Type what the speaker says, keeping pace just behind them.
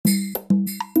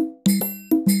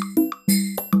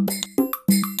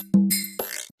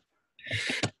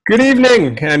Good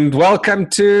evening and welcome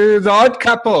to The Odd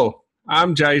Couple.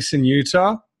 I'm Jason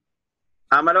Utah.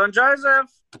 I'm Alon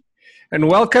Joseph. And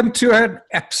welcome to an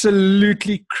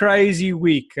absolutely crazy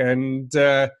week. And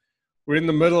we're in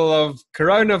the middle of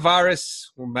coronavirus,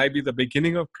 or maybe the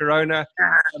beginning of corona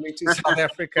coming to South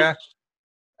Africa.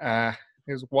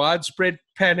 There's widespread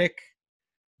panic.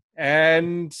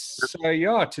 And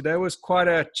so, today was quite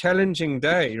a challenging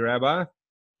day, Rabbi.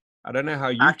 I don't know how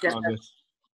you found it.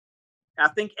 I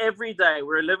think every day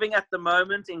we're living at the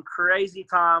moment in crazy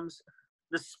times.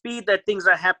 The speed that things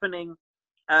are happening,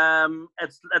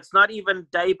 it's not even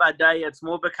day by day. It's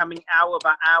more becoming hour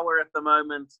by hour at the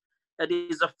moment. It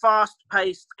is a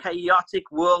fast-paced, chaotic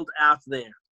world out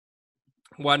there.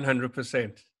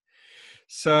 100%.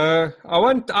 So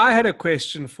I had a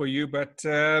question for you, but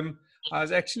I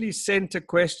was actually sent a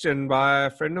question by a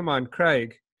friend of mine,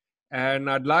 Craig, and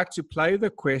I'd like to play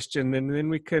the question, and then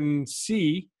we can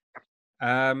see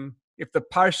if the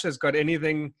Parsha's got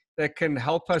anything that can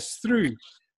help us through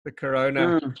the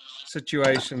corona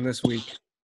situation this week.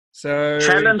 So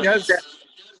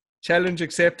challenge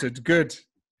accepted. Good.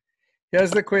 Here's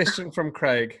the question from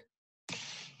Craig.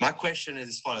 My question is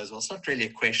as follows. Well, it's not really a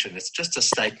question. It's just a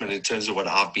statement in terms of what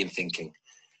I've been thinking.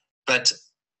 But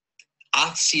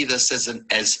I see this as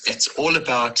it's all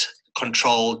about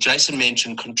control. Jason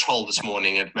mentioned control this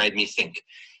morning. It made me think.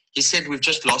 He said we've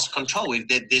just lost control.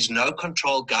 There's no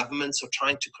control. Governments are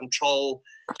trying to control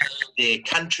their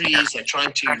countries. They're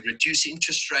trying to reduce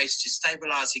interest rates to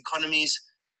stabilize economies.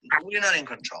 We're not in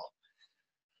control.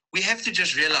 We have to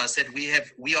just realize that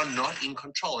we are not in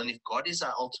control. And if God is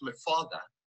our ultimate Father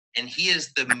and He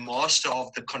is the master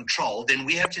of the control, then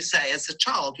we have to say, as a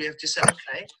child, we have to say,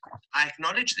 okay, I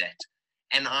acknowledge that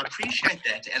and I appreciate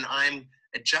that, and I'm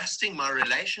adjusting my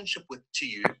relationship to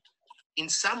you in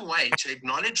some way to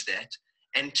acknowledge that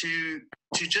and to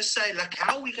just say, like,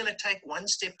 how are we going to take one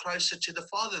step closer to the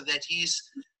Father that He's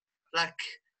like,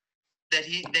 that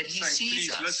He sees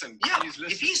us? Listen, yeah.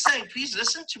 If He's saying, please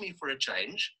listen to me for a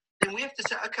change, then we have to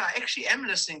say, okay, I actually am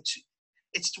listening to,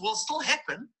 it will still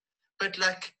happen, but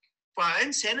like for our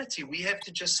own sanity, we have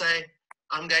to just say,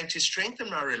 I'm going to strengthen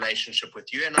my relationship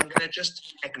with you, and I'm going to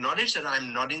just acknowledge that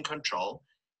I'm not in control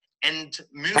and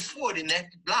move forward in that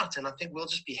light, and I think we'll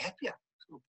just be happier.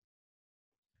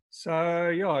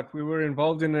 So, we were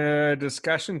involved in a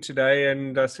discussion today,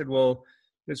 and I said, well,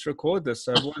 let's record this.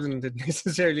 So it wasn't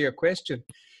necessarily a question.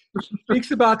 It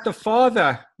speaks about the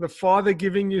Father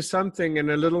giving you something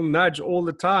and a little nudge all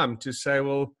the time to say,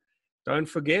 well, don't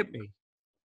forget me.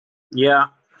 Yeah.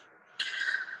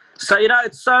 So,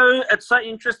 it's so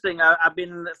interesting. I've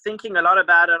been thinking a lot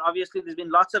about it. Obviously, there's been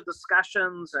lots of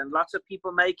discussions and lots of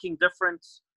people making different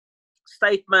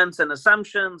statements and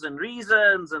assumptions and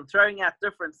reasons and throwing out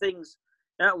different things.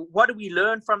 What do we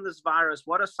learn from this virus?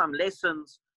 What are some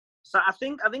lessons? So I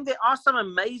think there are some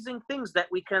amazing things that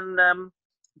we can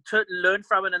to learn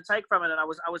from it and take from it. And I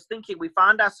was thinking, we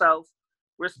find ourselves,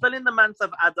 we're still in the month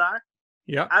of Adar.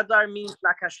 Yeah. Adar means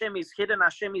like Hashem is hidden,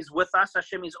 Hashem is with us,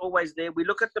 Hashem is always there. We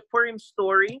look at the Purim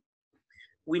story,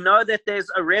 we know that there's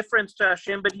a reference to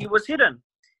Hashem, but He was hidden.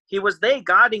 He was there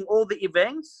guiding all the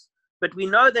events, but we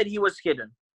know that He was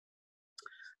hidden.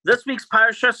 This week's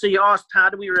parasha, so you asked, how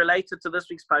do we relate it to this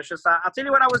week's parasha? So I'll tell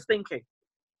you what I was thinking.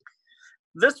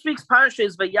 This week's parasha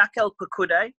is Vayak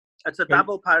Pekudei. It's a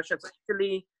double parasha. It's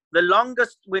actually the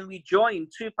longest, when we join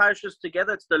two parashas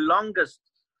together, it's the longest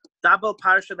double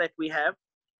parasha that we have.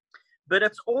 But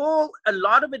a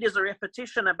lot of it is a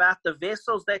repetition about the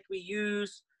vessels that we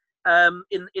use in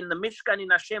the Mishkan, in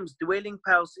Hashem's dwelling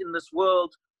place in this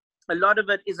world. A lot of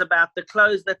it is about the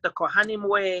clothes that the Kohanim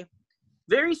wear.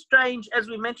 Very strange, as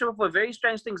we mentioned before, very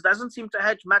strange things. Doesn't seem to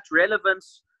have much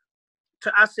relevance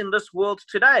to us in this world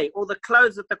today. All the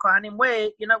clothes that the Kohanim wear,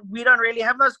 we don't really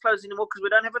have those clothes anymore because we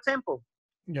don't have a temple.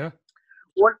 Yeah.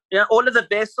 All of the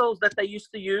vessels that they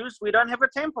used to use, we don't have a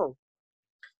temple.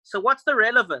 So what's the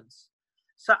relevance?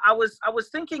 So I was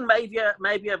thinking maybe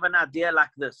of an idea like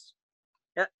this.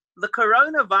 The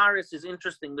coronavirus is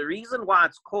interesting. The reason why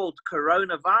it's called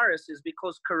coronavirus is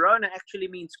because corona actually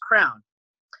means crown.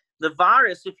 The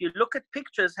virus, if you look at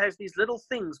pictures, has these little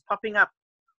things popping up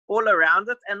all around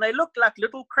it, and they look like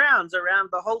little crowns around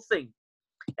the whole thing.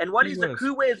 And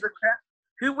who wears a crown?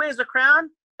 Who wears a crown?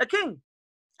 A king.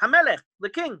 Hamelech, the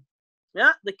king.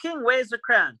 Yeah, the king wears a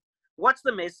crown. What's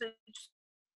the message?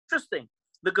 Interesting.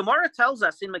 The Gemara tells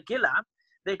us in Megillah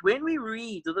that when we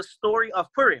read the story of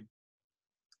Purim,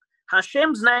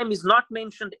 Hashem's name is not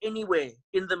mentioned anywhere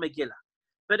in the Megillah.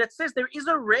 But it says there is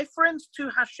a reference to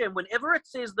Hashem. Whenever it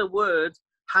says the word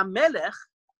Hamelech,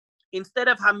 instead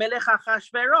of Hamelech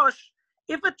HaChashverosh,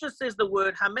 If it just says the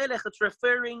word Hamelech, it's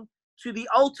referring to the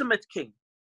ultimate king.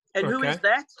 And who is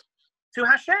that? To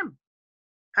Hashem.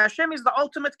 Hashem is the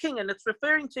ultimate king, and it's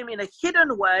referring to him in a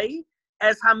hidden way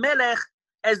as Hamelech,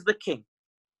 as the king.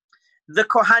 The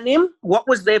Kohanim, what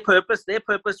was their purpose? Their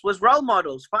purpose was role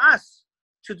models for us.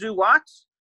 To do what?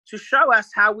 To show us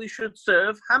how we should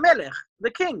serve Hamelech,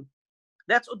 the king.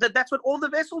 That's what all the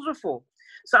vessels were for.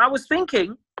 So I was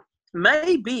thinking,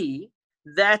 maybe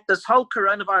that this whole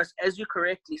coronavirus, as you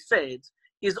correctly said,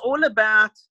 is all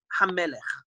about Hamelech,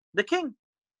 the king.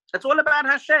 It's all about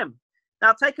Hashem. Now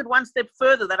I'll take it one step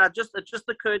further it just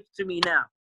occurred to me now.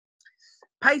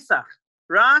 Pesach,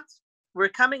 right? We're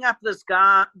coming up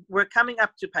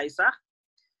to Pesach.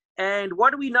 And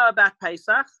what do we know about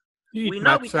Pesach? We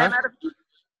know we came out of,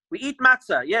 we eat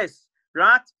matzah, yes,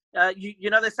 right? You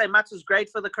know, they say matzah is great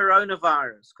for the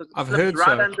coronavirus because I've heard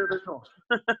right so. under the door.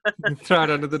 It's right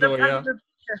under the door, yeah.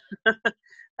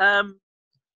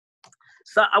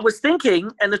 So I was thinking,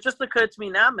 and it just occurred to me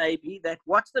now, maybe, that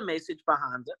what's the message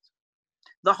behind it?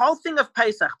 The whole thing of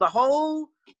Pesach, the whole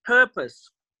purpose,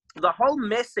 the whole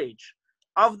message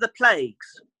of the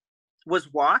plagues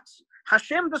was what?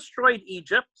 Hashem destroyed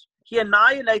Egypt. He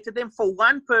annihilated them for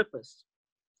one purpose: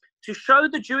 to show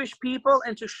the Jewish people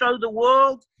and to show the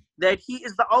world that he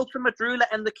is the ultimate ruler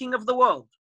and the king of the world.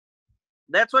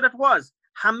 That's what it was.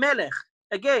 Hamelech.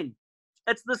 Again,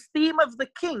 it's this theme of the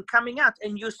king coming out,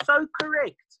 and you're so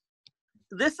correct.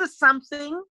 This is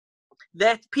something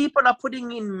that people are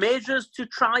putting in measures to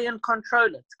try and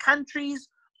control it. Countries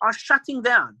are shutting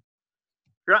down.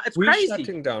 Right? It's crazy. We're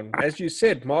shutting down. As you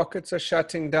said, markets are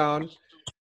shutting down.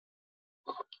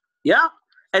 Yeah.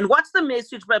 And what's the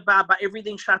message by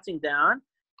everything shutting down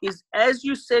is, as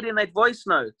you said in that voice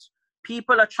note,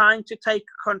 people are trying to take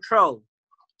control.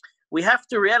 We have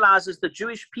to realize as the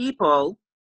Jewish people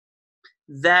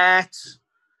that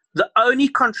the only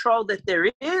control that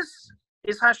there is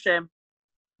Hashem.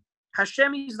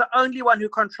 Hashem is the only one who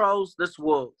controls this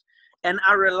world. And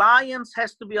our reliance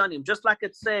has to be on him. Just like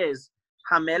it says,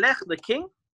 Hamelech, the king.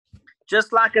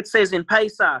 Just like it says in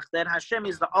Pesach, that Hashem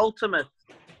is the ultimate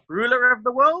ruler of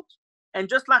the world. And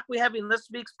just like we have in this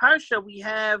week's Parsha, we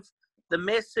have the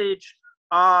message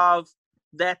of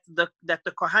that the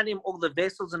Kohanim, all the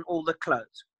vessels and all the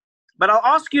clothes. But I'll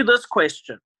ask you this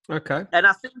question. Okay. And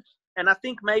I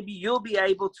think maybe you'll be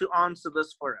able to answer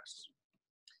this for us.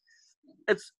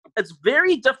 It's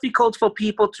very difficult for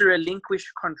people to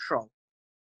relinquish control.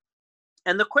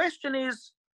 And the question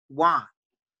is, why?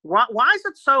 Why is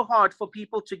it so hard for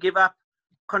people to give up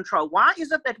control? Why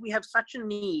is it that we have such a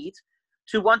need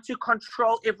to want to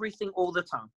control everything all the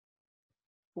time?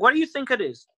 What do you think it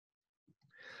is?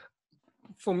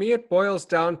 For me, it boils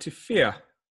down to fear.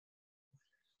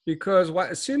 Because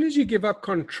as soon as you give up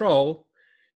control,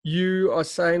 you are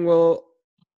saying, well,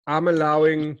 I'm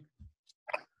allowing,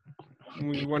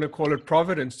 we want to call it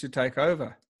providence, to take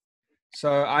over.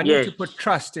 So I need to put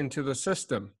trust into the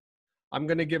system. I'm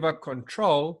going to give up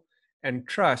control and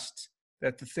trust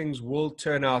that the things will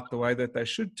turn out the way that they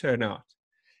should turn out.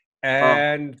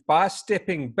 And by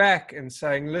stepping back and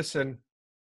saying, listen,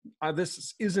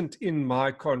 this isn't in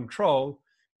my control,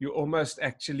 you're almost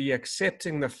actually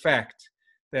accepting the fact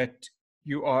that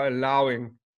you are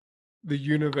allowing the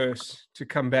universe to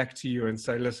come back to you and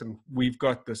say, listen, we've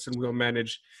got this and we'll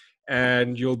manage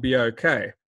and you'll be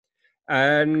okay.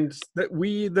 And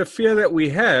the fear that we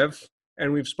have,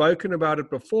 and we've spoken about it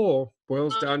before,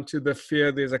 boils down to the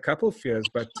fear. There's a couple of fears,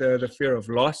 but the fear of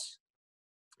loss.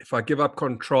 If I give up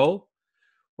control,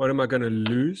 what am I going to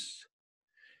lose?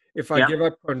 If I give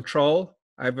up control,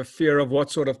 I have a fear of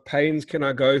what sort of pains can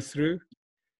I go through?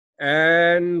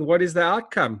 And what is the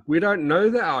outcome? We don't know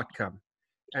the outcome.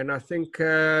 And I think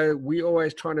we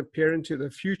always trying to peer into the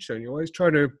future. And you're always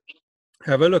trying to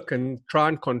have a look and try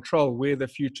and control where the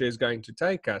future is going to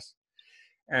take us.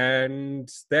 And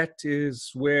that is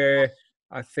where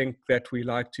I think that we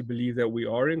like to believe that we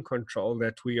are in control,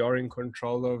 that we are in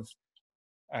control of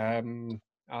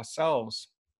ourselves,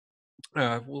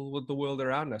 with the world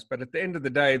around us. But at the end of the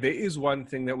day, there is one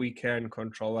thing that we can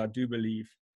control, I do believe.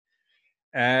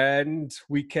 And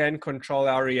we can control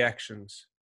our reactions.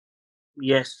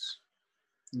 Yes.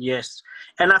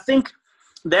 And I think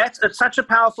it's such a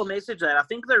powerful message that I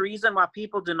think the reason why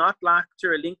people do not like to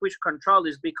relinquish control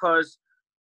is because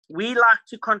we like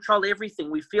to control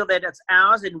everything. We feel that it's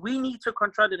ours and we need to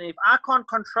control it. And if I can't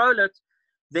control it,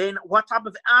 then what type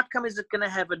of outcome is it going to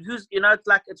have? And who's,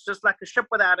 it's just like a ship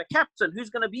without a captain. Who's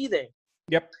going to be there?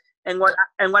 Yep. And what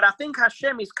I think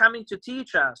Hashem is coming to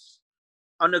teach us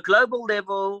on a global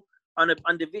level, on an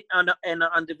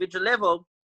individual level,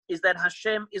 is that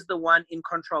Hashem is the one in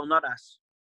control, not us.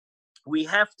 We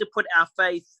have to put our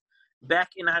faith back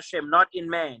in Hashem, not in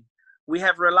man. We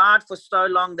have relied for so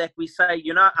long that we say,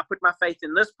 I put my faith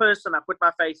in this person, I put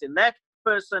my faith in that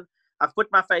person, I put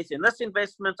my faith in this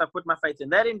investment, I put my faith in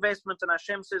that investment, and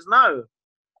Hashem says, no.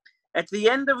 At the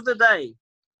end of the day,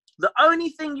 the only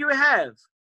thing you have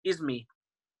is me.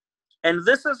 And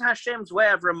this is Hashem's way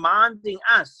of reminding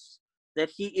us that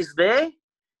He is there,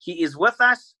 He is with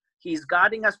us, He is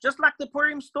guiding us, just like the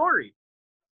Purim story.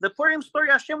 The Purim story,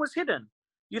 Hashem was hidden.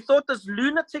 You thought this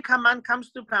lunatic Haman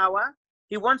comes to power,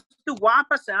 he wants to wipe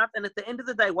us out, and at the end of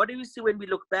the day, what do we see when we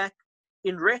look back?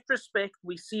 In retrospect,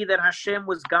 we see that Hashem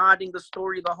was guiding the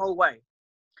story the whole way.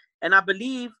 And I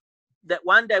believe that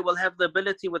one day we'll have the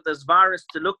ability with this virus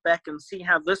to look back and see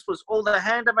how this was all the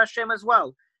hand of Hashem as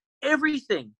well.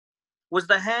 Everything was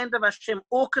the hand of Hashem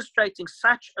orchestrating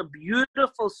such a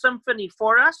beautiful symphony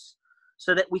for us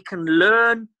so that we can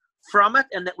learn from it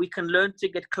and that we can learn to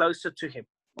get closer to Him.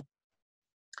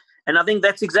 And I think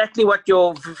that's exactly what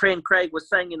your friend Craig was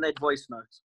saying in that voice note.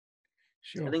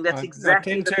 Sure. I think that's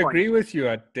exactly I tend the to point. agree with you.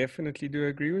 I definitely do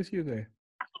agree with you there.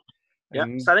 Yeah.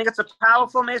 And So I think it's a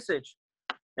powerful message.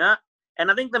 Yeah. And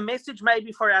I think the message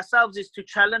maybe for ourselves is to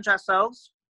challenge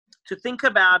ourselves, to think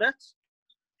about it,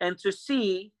 and to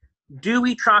see, do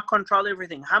we try to control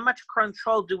everything? How much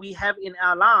control do we have in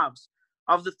our lives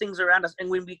of the things around us? And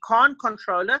when we can't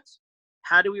control it,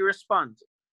 how do we respond?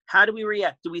 How do we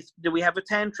react? Do we have a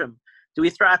tantrum? Do we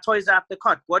throw our toys out the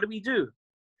cot? What do we do?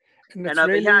 it's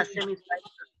over really, here, Hashem is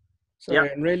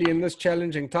and really in this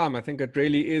challenging time, I think it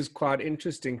really is quite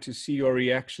interesting to see your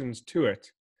reactions to it.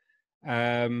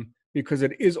 Because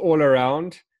it is all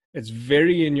around. It's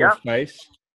very in your face.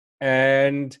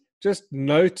 And just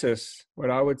notice, what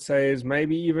I would say is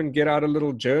maybe even get out a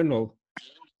little journal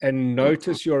and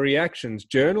notice your reactions.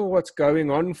 Journal what's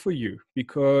going on for you,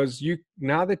 because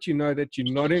now that you know that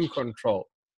you're not in control,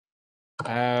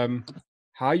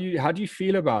 how do you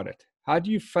feel about it? How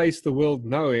do you face the world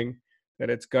knowing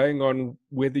that it's going on,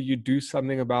 whether you do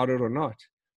something about it or not?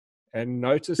 And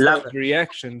notice those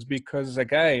reactions, because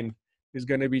again, there's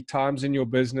going to be times in your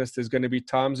business, there's going to be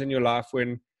times in your life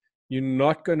when you're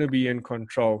not going to be in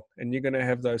control and you're going to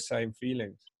have those same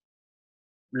feelings.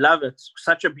 Love it.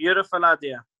 Such a beautiful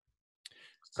idea.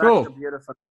 Cool. Such a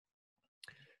beautiful.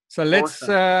 So let's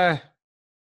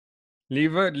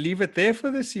leave it there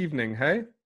for this evening, hey?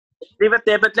 Leave it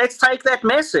there, but let's take that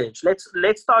message. Let's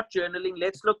start journaling.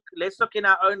 Let's look in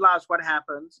our own lives what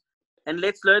happens, and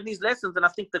let's learn these lessons. And I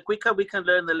think the quicker we can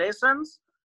learn the lessons,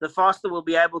 the faster we'll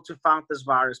be able to fight this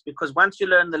virus. Because once you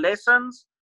learn the lessons,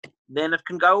 then it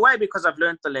can go away, because I've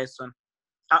learned the lesson.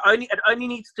 It only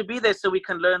needs to be there so we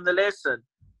can learn the lesson.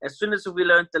 As soon as we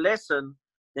learn the lesson,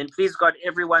 then please God,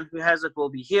 everyone who has it will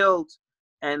be healed,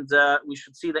 and we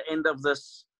should see the end of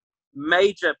this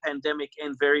major pandemic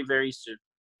end very, very soon.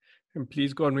 And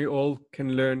please God, we all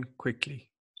can learn quickly.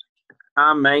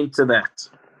 Amen to that.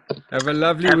 Have a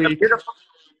lovely week.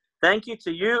 Thank you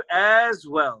to you as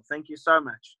well. Thank you so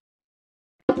much.